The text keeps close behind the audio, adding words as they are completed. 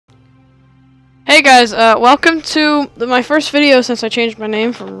Hey guys, welcome to my first video since I changed my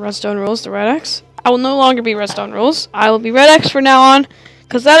name from Redstone Rules to Red X. I will no longer be Redstone Rules. I will be Red X from now on,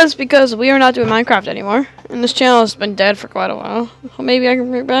 because we are not doing Minecraft anymore. And this channel has been dead for quite a while. Maybe I can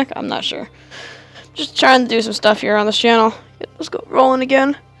bring it back? I'm not sure. Just trying to do some stuff here on this channel. Let's go rolling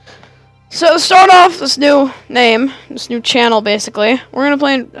again. So to start off this new name, this new channel basically, we're going to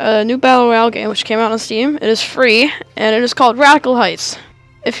play a new Battle Royale game which came out on Steam. It is free, and it is called Radical Heights.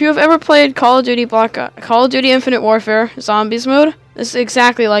 If you have ever played Call of Duty Infinite Warfare Zombies mode, this is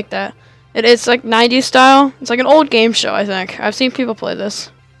exactly like that. It's like 90s style. It's like an old game show, I think. I've seen people play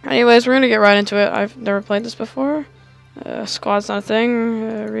this. Anyways, we're gonna get right into it. I've never played this before. Squad's not a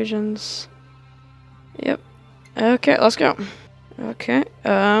thing. Regions. Yep. Okay, let's go. Okay.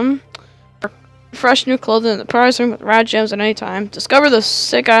 Fresh new clothing in the prize room with rad gems at any time. Discover the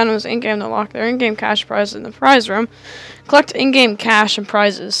sick items in-game to unlock their in-game cash prizes in the prize room. Collect in-game cash and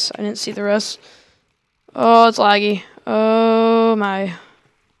prizes. I didn't see the rest. Oh, it's laggy. Oh my.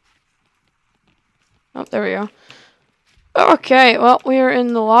 Oh, there we go. Okay, well, we are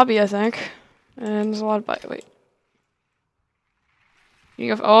in the lobby, I think. And there's a lot of wait.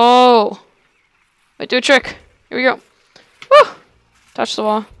 You go. Oh! Wait, do a trick. Here we go. Woo! Touch the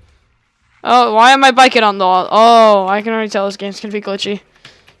wall. Oh, why am I biking on the wall? Oh, I can already tell this game's gonna be glitchy.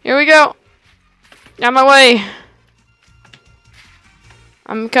 Here we go. Out my way.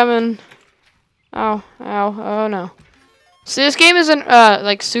 I'm coming. Oh, ow, oh no. See, this game isn't,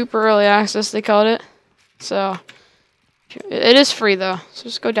 like, super early access, they called it. So, it is free, though. So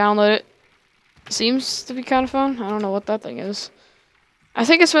just go download it. Seems to be kind of fun. I don't know what that thing is. I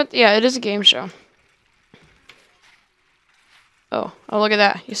think it's meant, yeah, it is a game show. Oh, look at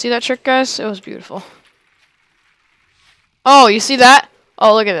that. You see that trick, guys? It was beautiful. Oh, you see that?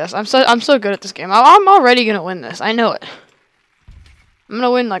 Oh, look at this. I'm so good at this game. I'm already gonna win this. I know it. I'm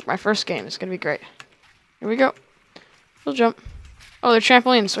gonna win, like, my first game. It's gonna be great. Here we go. We'll jump. Oh, they're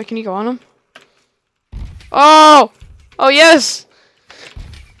trampolines, so can you go on them? Oh! Oh, yes!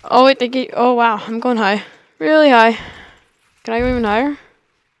 Oh, wait, they get... Oh, wow. I'm going high. Really high. Can I go even higher?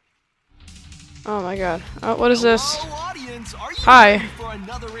 Oh, my God. Oh, what is this? Hi. For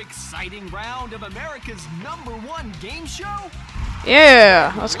another exciting round of America's #1 game show?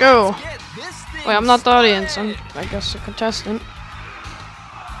 Yeah, let's go. Wait, I'm not the audience. I'm, I guess, a contestant.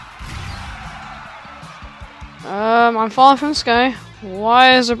 I'm falling from the sky.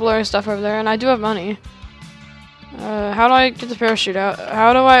 Why is there blurry stuff over there? And I do have money. How do I get the parachute out?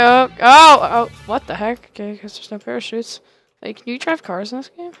 How do I oh, what the heck? Okay, because there's no parachutes. Like, can you drive cars in this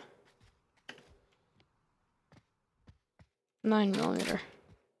game? 9mm.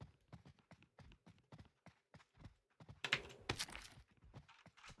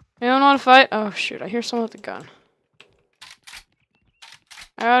 Anyone want to fight? Oh shoot, I hear someone with a gun.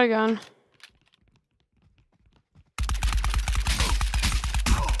 I got a gun.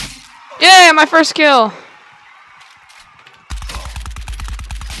 Yeah, my first kill!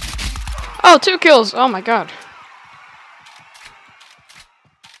 Oh, 2 kills! Oh my god.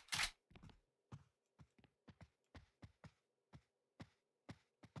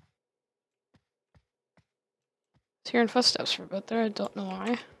 Hearing footsteps for a bit there, I don't know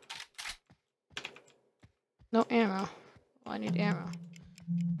why. No ammo. Well, I need ammo.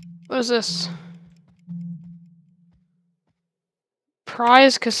 What is this?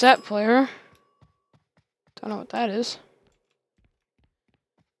 Prize cassette player. Don't know what that is.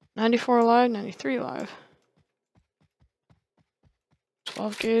 94 live, 93 live.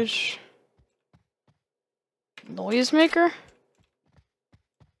 12 gauge. Noisemaker?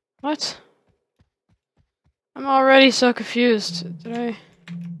 What? I'm already so confused. Did I...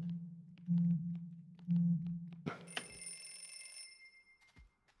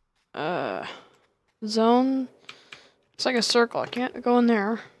 Zone? It's like a circle. I can't go in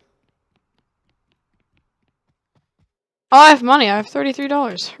there. Oh, I have money. I have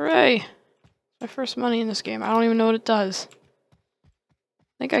 $33. Hooray! My first money in this game. I don't even know what it does.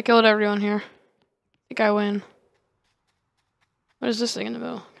 I think I killed everyone here. I think I win. What is this thing in the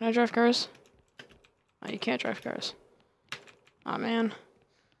middle? Can I drive cars? Oh, you can't drive cars. Aw, man.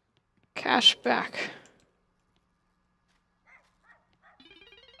 Cash back.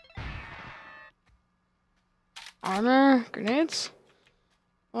 Armor? Grenades?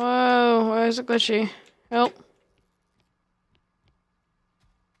 Whoa, why is it glitchy? Help.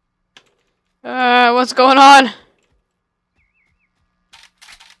 What's going on?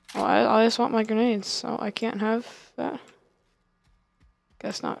 Oh, I just want my grenades, so I can't have that.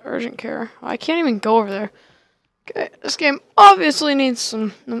 Guess not. Urgent care. Oh, I can't even go over there. Okay, this game obviously needs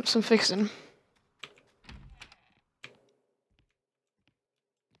some fixing.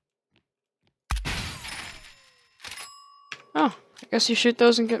 Oh, I guess you shoot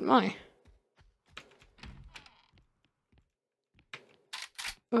those and get money.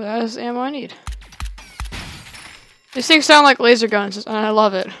 Oh, that is the ammo I need. These things sound like laser guns, and I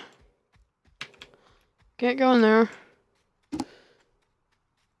love it. Can't go in there.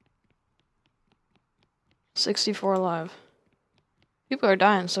 64 alive. People are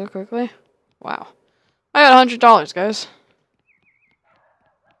dying so quickly. Wow. I got $100, guys.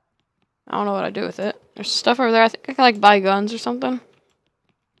 I don't know what I do with it. There's stuff over there. I think I can like buy guns or something.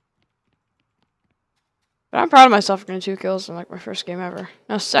 But I'm proud of myself for getting 2 kills in like my first game ever.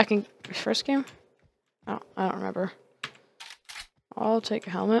 No, first game? I don't remember. I'll take a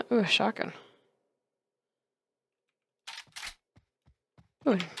helmet. Ooh, a shotgun.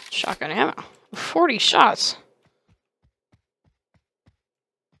 Ooh, shotgun ammo. 40 shots.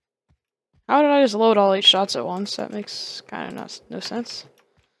 How did I just load all 8 shots at once? That makes kind of no sense.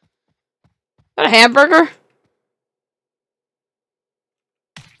 Is that a hamburger?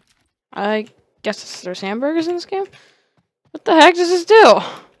 I guess there's hamburgers in this game? What the heck does this do?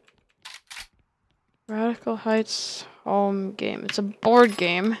 Radical Heights home game. It's a board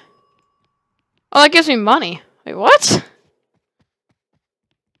game. Oh, that gives me money. Wait, what?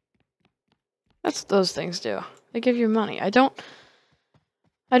 That's what those things do. They give you money. I don't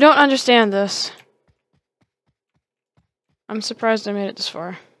understand this. I'm surprised I made it this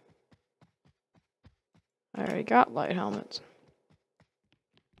far. I already got light helmets.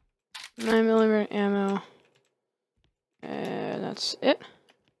 9mm ammo. And that's it.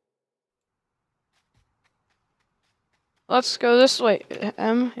 Let's go this way.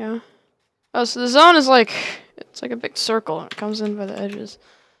 M, yeah. Oh, so the zone is like, it's like a big circle and it comes in by the edges.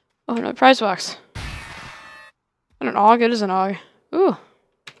 Oh, no, prize box. And an AUG? It is an AUG. Ooh.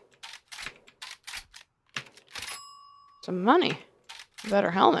 Some money.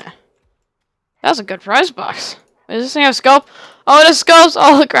 Better helmet. That's a good prize box. Does this thing have scope? Oh, it has scopes!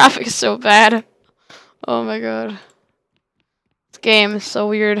 Oh, the graphic is so bad. Oh my god. This game is so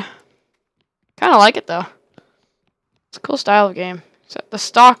weird. Kinda like it though. It's a cool style of game. Except the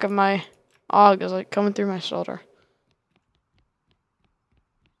stock of my AUG is like coming through my shoulder.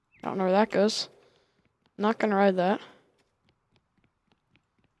 I don't know where that goes. I'm not gonna ride that.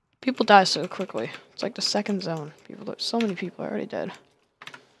 People die so quickly. It's like the second zone. So many people are already dead.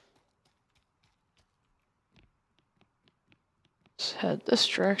 Let's head this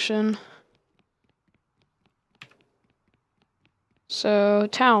direction. So,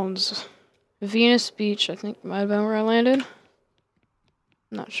 towns. Venus Beach, I think, might have been where I landed. I'm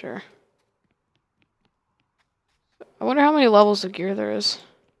not sure. I wonder how many levels of gear there is.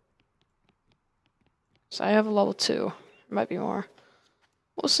 So I have a level 2. There might be more.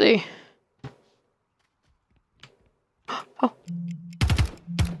 We'll see. Oh.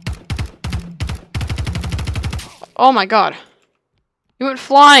 Oh my god. He went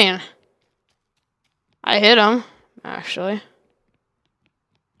flying. I hit him, actually.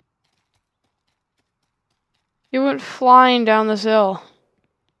 He went flying down this hill.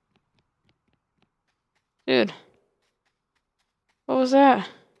 Dude. What was that?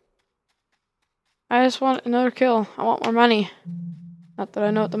 I just want another kill. I want more money. Not that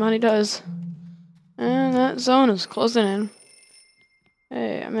I know what the money does. And that zone is closing in.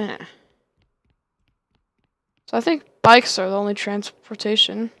 Hey, a minute. So I think bikes are the only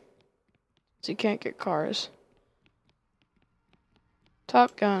transportation. So you can't get cars.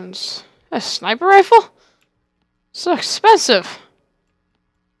 Top guns. A sniper rifle? So expensive.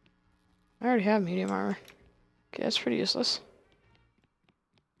 I already have medium armor. Okay, that's pretty useless.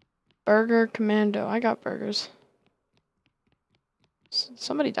 Burger Commando. I got burgers.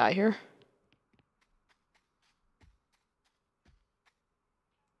 Somebody die here.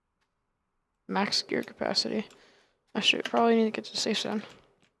 Max gear capacity. I should probably need to get to the safe zone.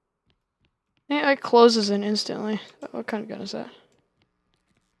 Yeah, it closes in instantly. What kind of gun is that?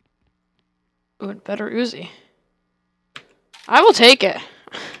 Ooh, a better Uzi. I will take it.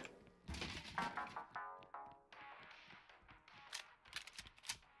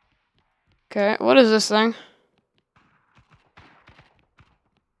 Okay, what is this thing?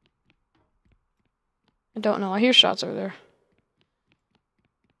 I don't know. I hear shots over there.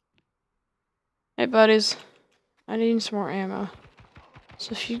 Hey, buddies. I need some more ammo.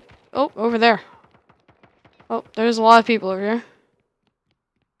 So if you... Oh, over there. Oh, there's a lot of people over here.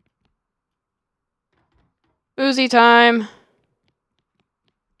 Uzi time.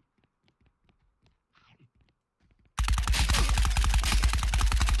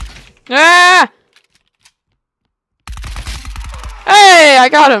 Ah! Hey, I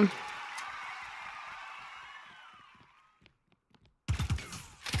got him.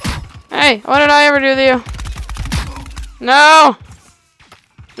 Hey, what did I ever do to you? No!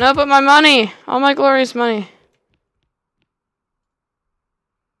 No, but my money! All my glorious money.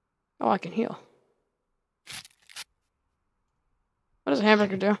 Oh, I can heal. What does a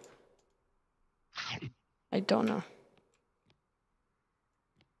hamburger do? I don't know.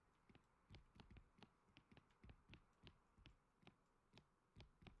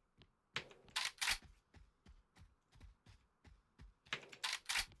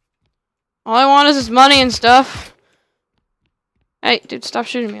 All I want is his money and stuff. Hey, dude, stop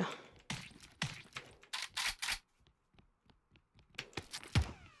shooting me.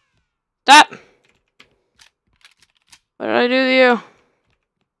 Stop! What did I do to you?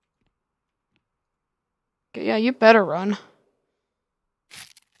 Okay, yeah, you better run.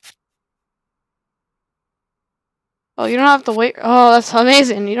 Oh, you don't have to wait. Oh, that's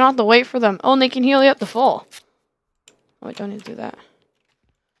amazing. You don't have to wait for them. Oh, and they can heal you up to full. Oh, I don't need to do that.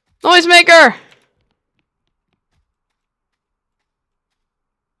 Noisemaker!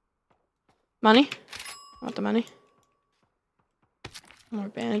 Money. I want the money. More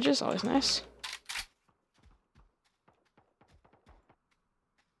bandages, always nice.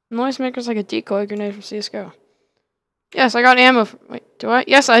 Noisemaker's like a decoy grenade from CSGO. Yes, I got ammo. Wait, do I?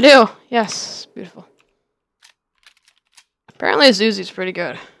 Yes, I do. Yes, beautiful. Apparently, his Uzi's pretty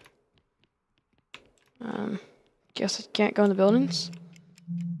good. Guess I can't go in the buildings.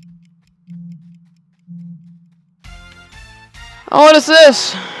 Oh, what is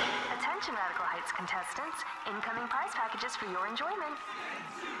this? Attention Radical Heights contestants. Incoming prize packages for your enjoyment.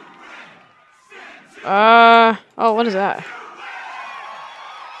 Oh, what is that?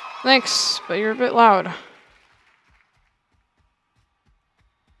 Thanks, but you're a bit loud.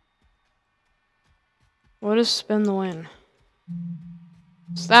 What is spin the win?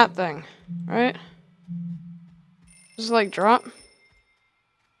 It's that thing, right? Just like drop?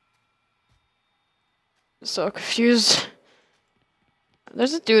 So confused.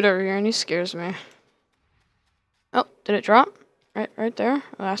 There's a dude over here and he scares me. Oh, did it drop? Right there?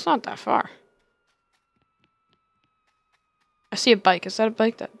 Oh, that's not that far. I see a bike. Is that a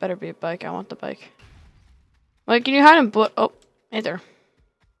bike? That better be a bike. I want the bike. Wait, can you hide in oh, hey there.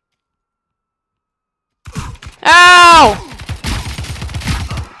 Ow!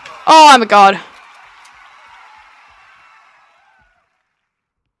 Oh, I'm a god.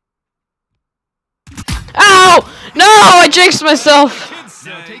 Ow! No! I jinxed myself!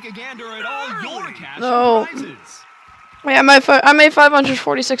 Now take a gander at all your cash No. and prizes. Wait, I made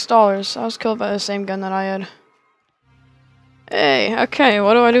 $546. I was killed by the same gun that I had. Hey, okay,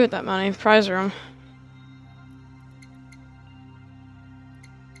 what do I do with that money? Prize room.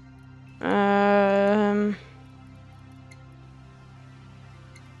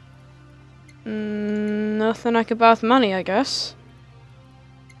 Nothing I could buy with money, I guess.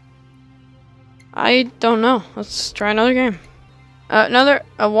 I don't know. Let's try another game.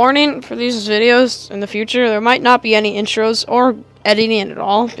 A warning for these videos in the future. There might not be any intros or editing at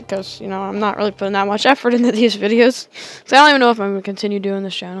all because, you know, I'm not really putting that much effort into these videos. So I don't even know if I'm going to continue doing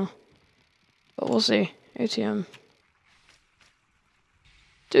this channel. But we'll see. ATM.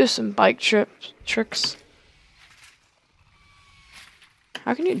 Do some bike tricks.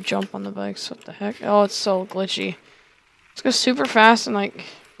 How can you jump on the bikes? What the heck? Oh, it's so glitchy. Let's go super fast and like...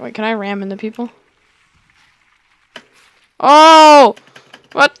 Wait, can I ram into people? Oh!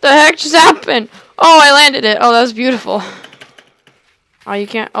 What the heck just happened? Oh, I landed it. Oh, that was beautiful. Oh, you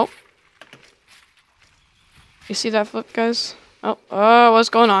can't... Oh. You see that flip, guys? Oh, what's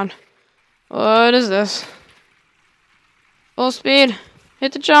going on? What is this? Full speed.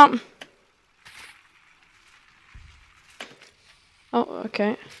 Hit the jump. Oh,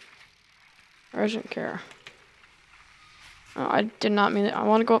 okay. Urgent care. Oh, I did not mean it. I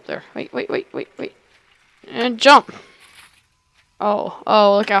want to go up there. Wait. And jump. Oh,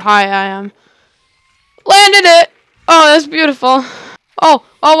 look how high I am. Landed it! Oh, that's beautiful. Oh,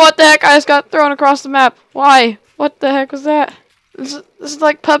 what the heck? I just got thrown across the map. Why? What the heck was that? This is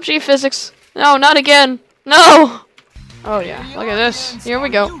like PUBG physics. No, not again. No! Oh yeah, look at this. Here we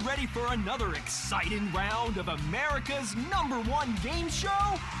go. Are you ready for another exciting round of America's #1 game show?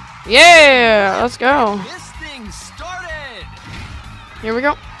 Yeah, let's go. This thing started. Here we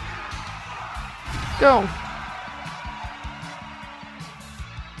go. Go.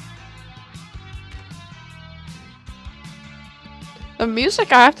 The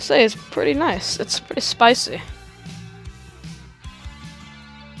music, I have to say, is pretty nice. It's pretty spicy.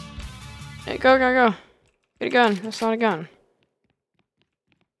 Hey, go. Get a gun. That's not a gun.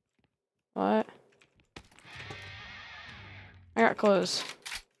 What? I got clothes.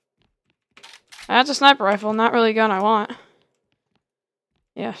 That's a sniper rifle, not really a gun I want.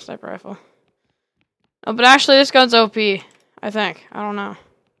 Yeah, sniper rifle. Oh, but actually, this gun's OP. I think. I don't know.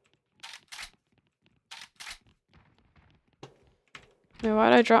 Wait,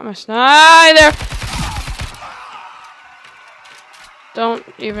 why'd I drop my sniper? There! Don't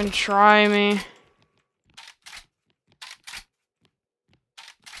even try me.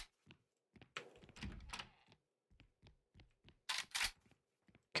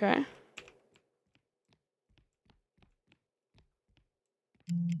 Okay.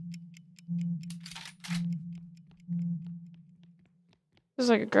 This is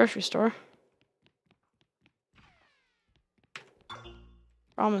like a grocery store.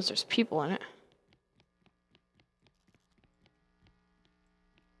 Problem is there's people in it.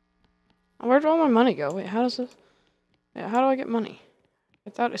 Where'd all my money go? Wait, how does this... Yeah, how do I get money?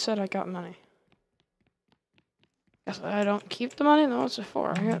 I thought it said I got money. Guess I don't keep the money? Then what's it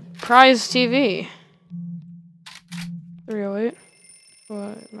for? I got prize TV. 308.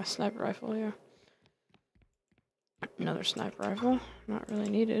 What? My sniper rifle, yeah. Another sniper rifle. Not really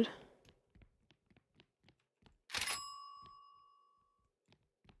needed.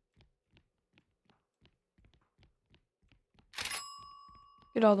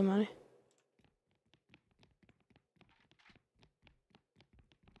 Get all the money.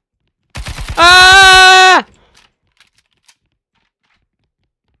 Ah!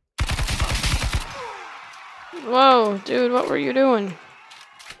 Whoa, dude, what were you doing?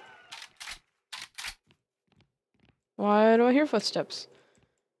 Why do I hear footsteps?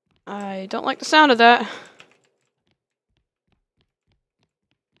 I don't like the sound of that.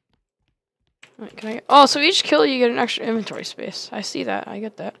 Wait, can I get... Oh, so each kill you get an extra inventory space. I see that. I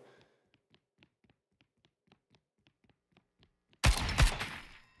get that.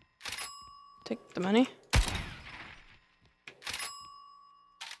 Take the money.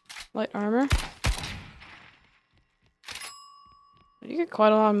 Light armor. You get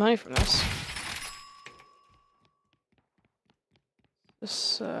quite a lot of money from this.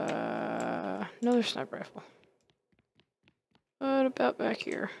 This, another sniper rifle. What about back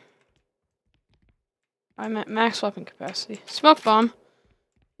here? I'm at max weapon capacity. Smoke bomb.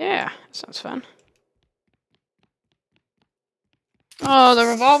 Yeah, that sounds fun. Oh, the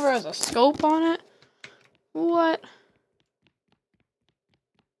revolver has a scope on it? What?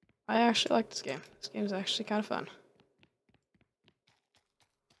 I actually like this game. This game is actually kind of fun.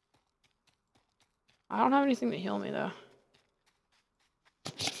 I don't have anything to heal me, though.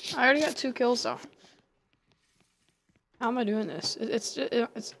 I already got 2 kills, though. How am I doing this? It's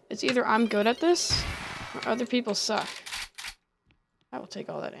either I'm good at this, or other people suck. I will take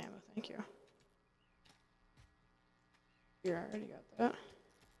all that ammo, thank you. Here, I already got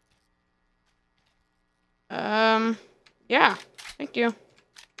that. Yeah, thank you.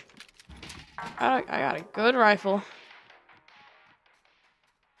 I got a good rifle.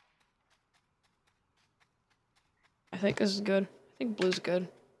 I think this is good. I think blue's good.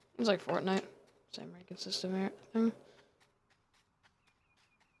 It's like Fortnite. Same ranking system thing.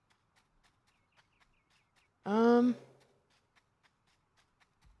 Well,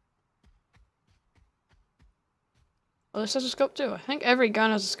 this has a scope too. I think every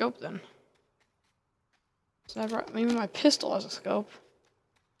gun has a scope then. So maybe my pistol has a scope.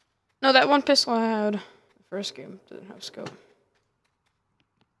 No, that one pistol I had the first game didn't have a scope.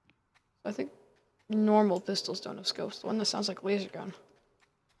 I think normal pistols don't have scopes. The one that sounds like a laser gun.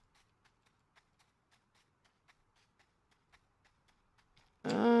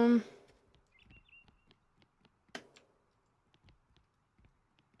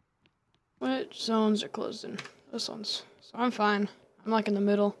 Which zones are closed in? This one's. So I'm fine. I'm like in the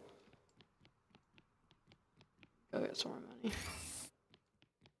middle. Go get some more money.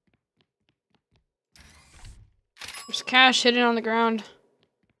 There's cash hidden on the ground.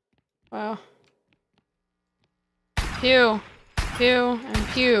 Wow. Pew. Pew and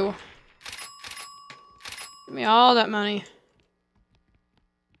pew. Give me all that money.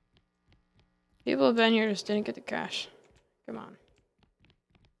 People have been here, just didn't get the cash. Come on.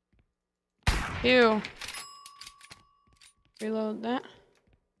 Pew. Reload that.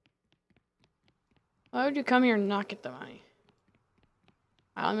 Why would you come here and not get the money?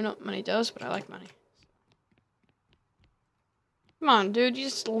 I don't even know what money does, but I like money. Come on, dude, you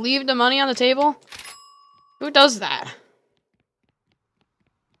just leave the money on the table? Who does that?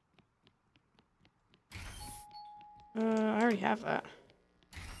 I already have that.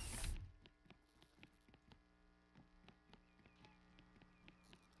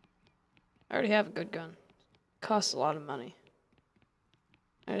 I already have a good gun. Costs a lot of money.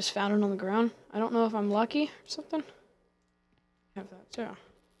 I just found it on the ground. I don't know if I'm lucky or something. I have that too.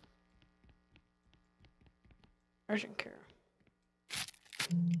 Urgent care.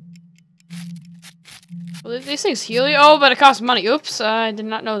 Well, these things heal you? Oh, but it costs money. Oops, I did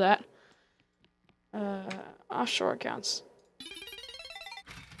not know that. Offshore accounts.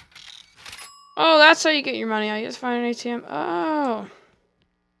 Oh, that's how you get your money out. You just find an ATM. Oh.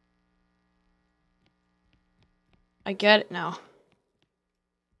 I get it now.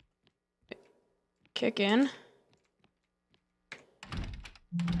 Kick in.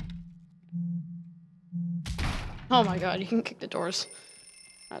 Oh my god, you can kick the doors.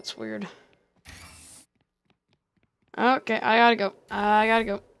 That's weird. Okay, I gotta go. I gotta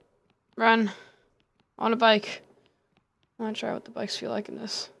go. Run. On a bike. I wanna try what the bikes feel like in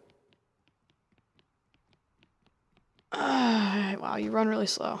this. Wow, you run really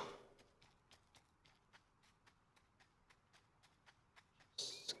slow.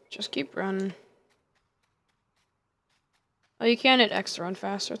 Just keep running. Oh, you can hit X to run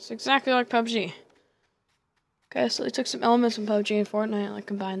faster. It's exactly like PUBG. Okay, so they took some elements from PUBG and Fortnite and like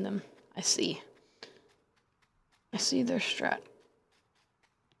combined them. I see. I see their strat.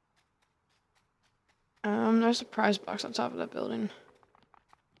 There's a prize box on top of that building.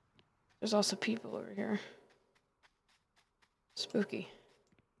 There's also people over here. Spooky.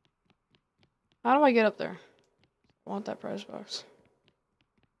 How do I get up there? I want that prize box.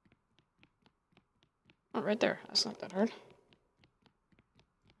 Oh, right there. That's not that hard.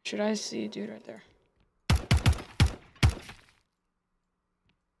 Should I see a dude right there?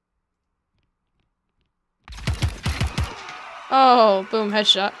 Oh, boom,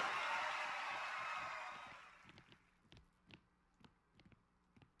 headshot.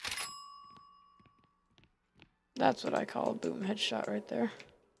 That's what I call a boom headshot right there.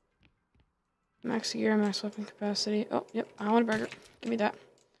 Max gear, max weapon capacity. Oh, yep, I want a burger. Give me that.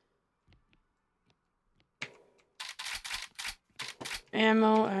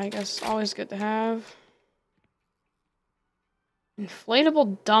 Ammo, I guess always good to have.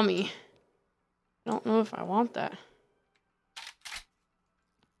 Inflatable dummy. I don't know if I want that.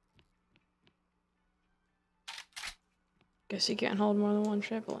 Guess you can't hold more than one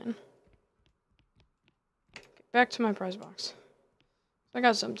trampoline. Get back to my prize box. I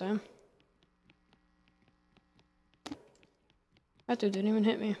got some time. That dude didn't even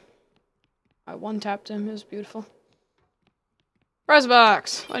hit me. I one-tapped him. It was beautiful. Prize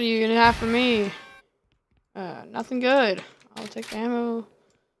box! What are you gonna have for me? Nothing good. I'll take the ammo.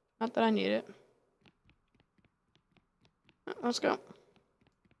 Not that I need it. Let's go. If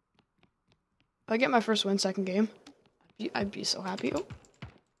I get my first win second game, I'd be so happy. Oh.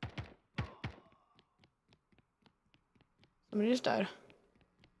 Somebody just died.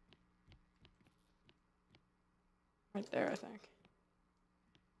 Right there, I think.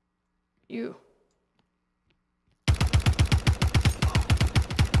 You.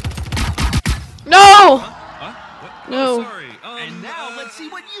 No! Huh? What? No. Oh, sorry. And now let's see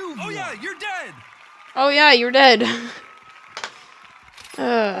what you. Oh yeah, you're dead. Oh yeah, you're dead.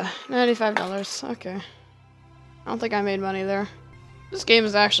 $95. Okay. I don't think I made money there. This game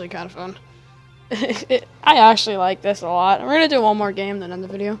is actually kind of fun. I actually like this a lot. We're gonna do one more game, then end the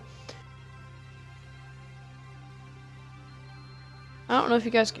video. I don't know if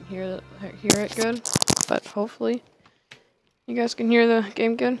you guys can hear it good, but hopefully you guys can hear the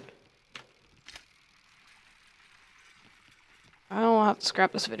game good. I don't have to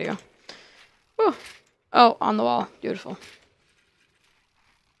scrap this video. Whew. Oh, on the wall. Beautiful.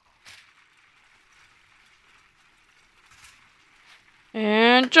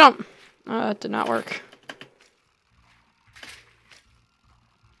 And jump. Oh, that did not work.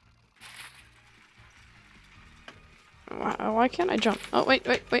 Why can't I jump? Oh, wait.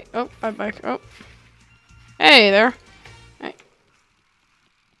 Oh, I'm back. Oh. Hey there. Hey.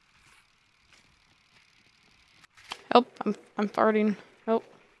 Help, I'm farting. Help.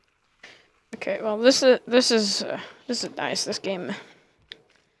 Okay, well, this is nice, this game.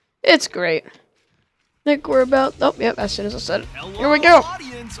 It's great. I think we're about, oh, yep, as soon as I said it. Hello, Here we go.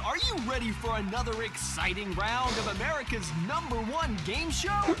 Audience, are you ready for another exciting round of America's #1 game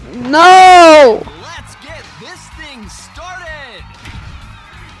show? No! Let's get this thing started.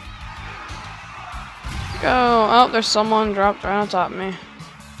 Go. Oh, there's someone dropped right on top of me.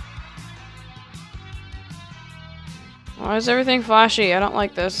 Why is everything flashy? I don't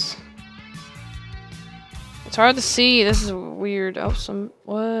like this. It's hard to see. This is weird. Oh,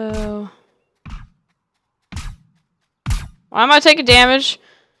 whoa. Why am I taking damage?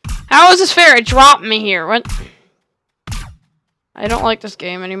 How is this fair? It dropped me here. What? I don't like this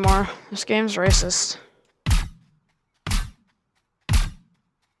game anymore. This game's racist.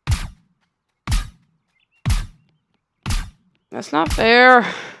 That's not fair.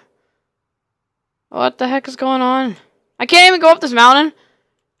 What the heck is going on? I can't even go up this mountain.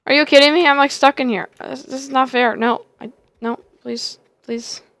 Are you kidding me? I'm like stuck in here. This is not fair. No. No. Please.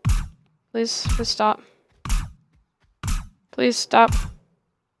 Please. Please. Please stop. Please stop.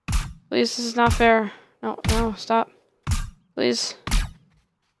 Please, this is not fair. No, no, stop. Please.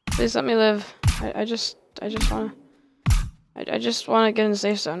 Please let me live. I just wanna get in the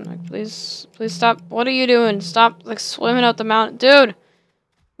safe zone. Like, please stop. What are you doing? Stop, like, swimming out the mountain. Dude!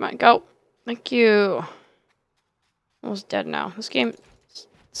 Come on, go. Thank you. Almost dead now. This game is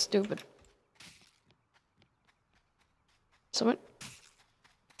stupid. Someone.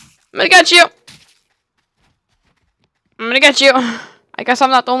 I'm gonna get you! I'm gonna get you! I guess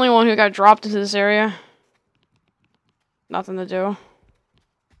I'm not the only one who got dropped into this area. Nothing to do.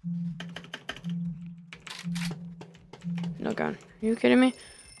 No gun. Are you kidding me?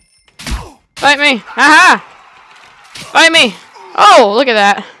 Fight me! Haha! Fight me! Oh, look at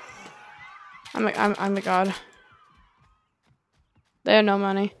that! I'm a god. They have no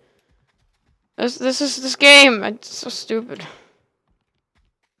money. This game. It's so stupid.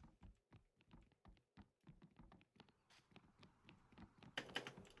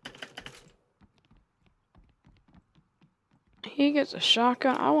 He gets a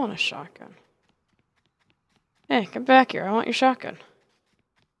shotgun. I want a shotgun. Hey, come back here. I want your shotgun.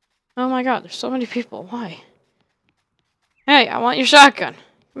 Oh my god, there's so many people. Why? Hey, I want your shotgun.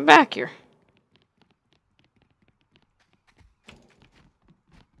 Come back here.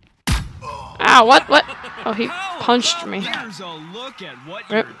 Ow, what? Oh, he punched me. Here's a look at what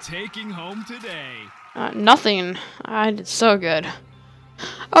you're taking home today. Nothing. I did so good.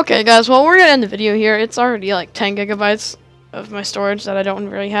 Okay, guys, well, we're gonna end the video here. It's already like 10 gigabytes of my storage that I don't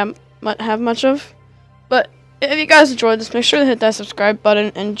really have much of. But if you guys enjoyed this, make sure to hit that subscribe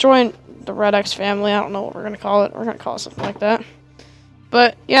button and join the Red X family. I don't know what we're gonna call it. We're gonna call it something like that.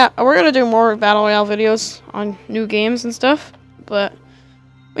 But yeah, we're gonna do more Battle Royale videos on new games and stuff. But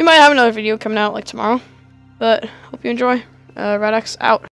we might have another video coming out like tomorrow. But hope you enjoy. Red X out.